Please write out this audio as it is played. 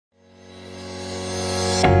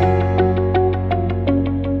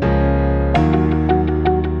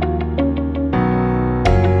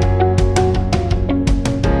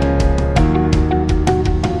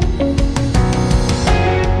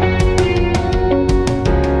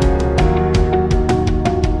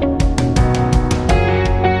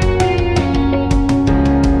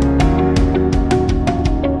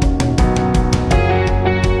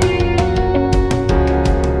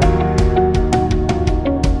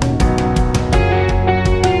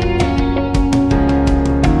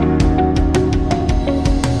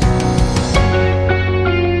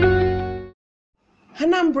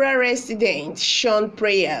resident shunned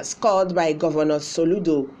prayers called by Governor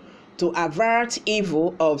Soludo to avert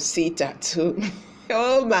evil of SH0CK.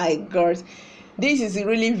 Oh my God, this is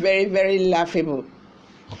really very, very laughable.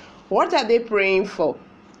 What are they praying for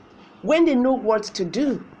when they know what to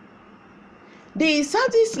do? The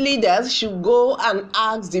Southeast leaders should go and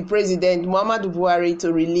ask the President Muhammadu Buhari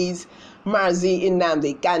to release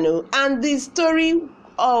Anambra, and the story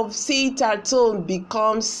of SH0CK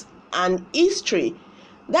becomes an history.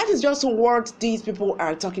 That is just what these people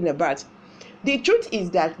are talking about. The truth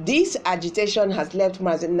is that this agitation has left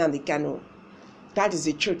Anambra. That is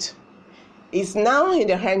the truth. It's now in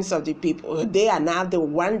the hands of the people. They are now the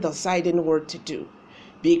one deciding what to do.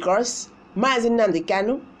 Because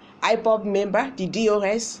Anambra, IPOB member, the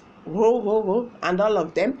DOS, and all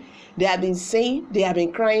of them, they have been saying, they have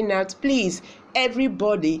been crying out, please,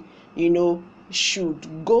 everybody, should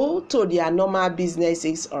go to their normal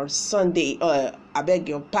businesses or Sunday, I beg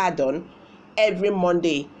your pardon, every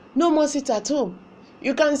Monday. No more sit at home.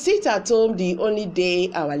 You can sit at home the only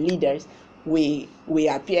day our leaders we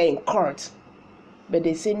appear in court. But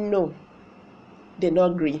they say no, they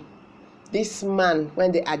don't agree. This man,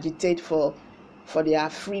 when they agitate for their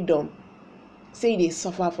freedom, say they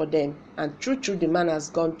suffer for them, and true, the man has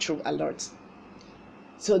gone through a lot.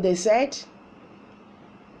 So they said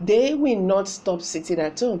they will not stop sitting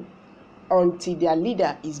at home until their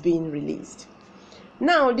leader is being released.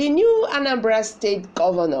 Now, the new Anambra State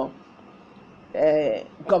Governor,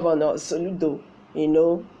 Governor Soludo,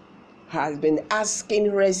 has been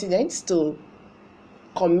asking residents to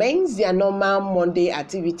commence their normal Monday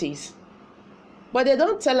activities. But they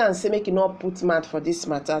don't tell and say make you not put mouth for this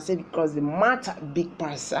matter, say because the matter big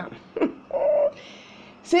person.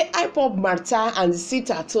 Say IPOB matter and sit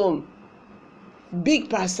at home, big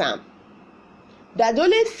person. That the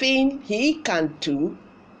only thing he can do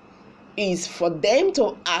is for them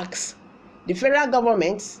to ask the federal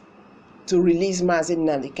government to release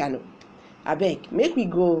Anambra. Abeg, make we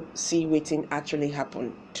go see wetin actually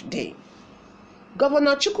happened today.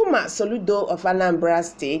 Governor Soludo of Anambra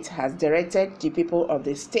State has directed the people of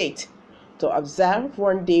the state to observe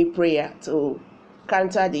one-day prayer to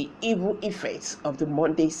counter the evil effects of the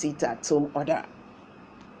Monday sit-at-home order.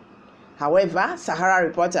 However, Sahara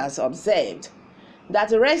reporters observed that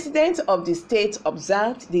the residents of the state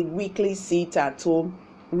observed the weekly sit-at-home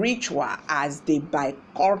ritual as they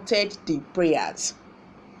boycotted the prayers.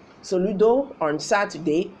 Soludo on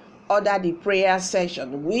Saturday ordered the prayer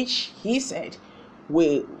session, which he said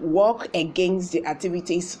will work against the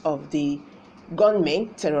activities of the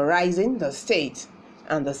gunmen terrorizing the state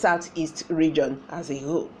and the southeast region as a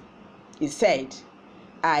whole. He said,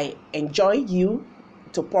 I enjoy you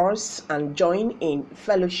to pause and join in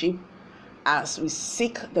fellowship as we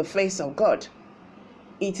seek the face of God.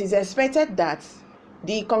 It is expected that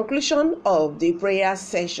the conclusion of the prayer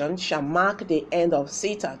session shall mark the end of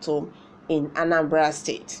sit-at-home in Anambra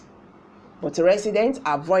State. But residents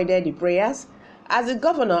avoided the prayers as the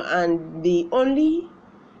governor and only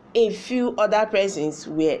a few other persons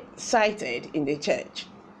were sighted in the church.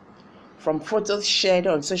 From photos shared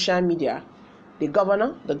on social media, the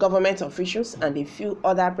governor, the government officials, and a few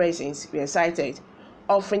other persons were sighted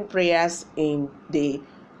offering prayers in the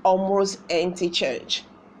almost empty church.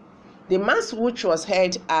 The mass, which was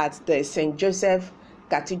held at the St. Joseph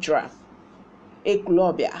Cathedral,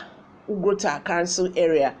 Ekulobia, Ugota Council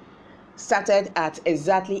area, started at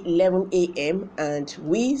exactly 11 a.m. and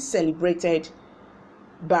we celebrated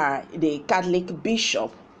by the Catholic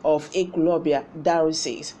Bishop of Ekulobia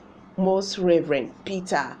Diocese, Most Reverend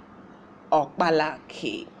Peter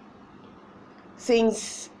Okpalake.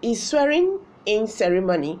 Since his swearing-in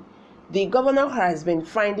ceremony, the governor has been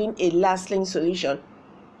finding a lasting solution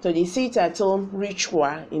to the sit-at-home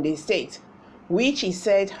ritual in the state, which he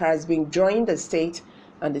said has been drawing the state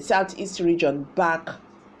and the southeast region back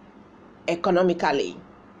economically.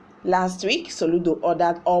 Last week, Soludo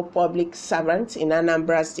ordered all public servants in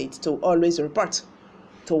Anambra State to always report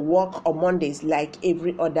to work on Mondays like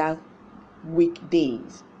every other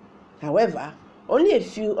weekdays. However, only a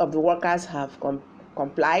few of the workers have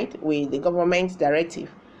complied with the government's directive,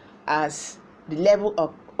 as the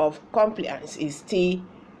level of compliance is still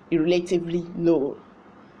relatively low.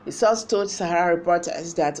 The source told Sahara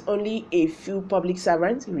reporters that only a few public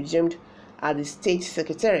servants resumed at the state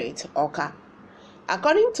secretariat, Oka.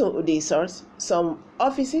 According to the source, some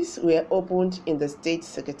offices were opened in the state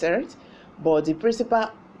secretariat, but the principal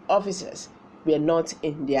officers were not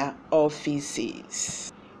in their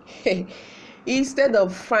offices. Instead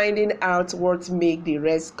of finding out what made the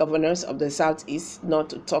rest governors of the Southeast not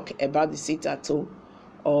to talk about the sit-at-home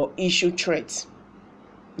or issue threats,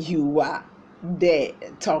 you are there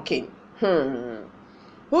talking.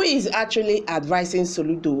 Who is actually advising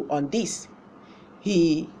Soludo on this?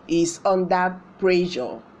 He is under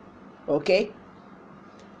pressure. Okay?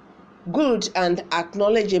 Good and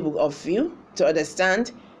acknowledgeable of you to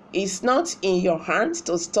understand it's not in your hands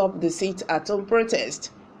to stop the sit-at-home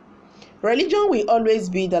protest. Religion will always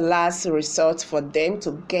be the last resort for them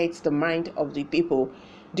to get the mind of the people.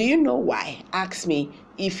 Do you know why? Ask me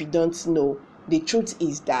if you don't know. The truth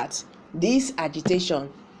is that this agitation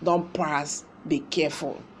don't pass. Be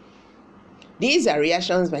careful. These are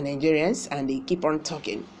reactions by Nigerians and they keep on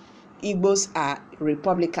talking. Igbos are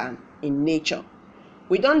Republican in nature.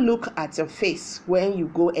 We don't look at your face when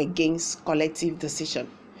you go against collective decision.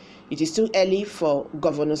 It is too early for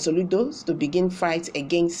Governor Soludo to begin fight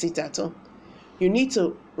against sit-at-home. You need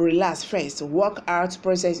to relax first, work out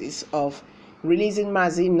processes of releasing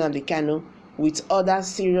Mazi Nnamdi Kanu with other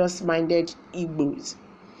serious-minded Igbos.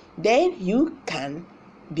 Then you can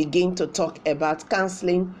begin to talk about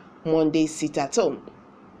cancelling Monday sit-at-home.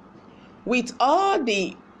 With all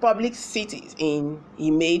the publicities he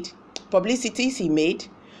made,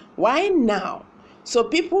 why now? So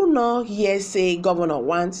people know here say governor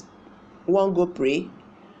won't go pray.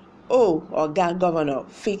 Oh, Oga Governor,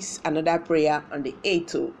 fix another prayer on the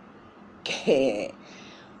 8th. Okay.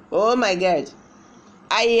 Oh my God.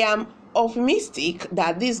 I am optimistic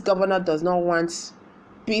that this governor does not want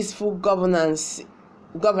peaceful governance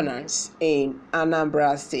in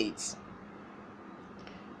Anambra State.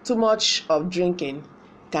 Too much of drinking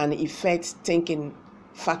can affect thinking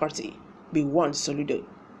faculty. Be warned, Soludo.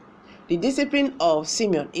 The discipline of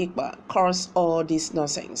Simeon Ekpa caused all this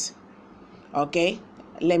nonsense. Okay,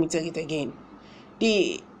 let me take it again.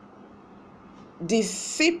 The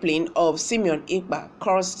discipline of Simeon Ekpa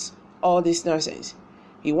caused all this nonsense.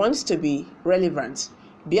 He wants to be relevant.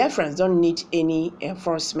 Biafrans don't need any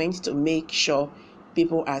enforcement to make sure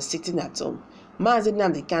people are sitting at home. Mazi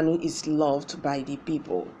Nnamdi Kanu is loved by the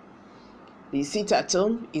people. The sit at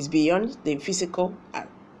home is beyond the physical,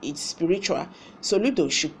 it's spiritual. Soludo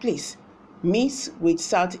should please meet with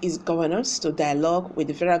Southeast governors to dialogue with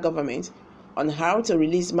the federal government on how to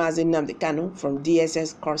release Mazi Nnamdi Kanu from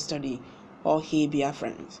DSS custody or he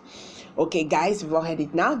Biafrans. Okay, guys, we've all heard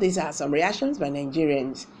it now. These are some reactions by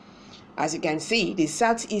Nigerians. As you can see, the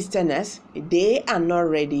Southeasterners, they are not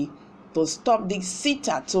ready to stop the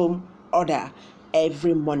sit-at-home order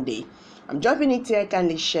every Monday. I'm dropping it here.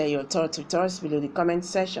 Kindly share your thoughts with us below the comment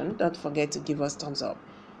section. Don't forget to give us thumbs up.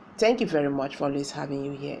 Thank you very much for always having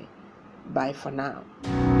you here. Bye for now.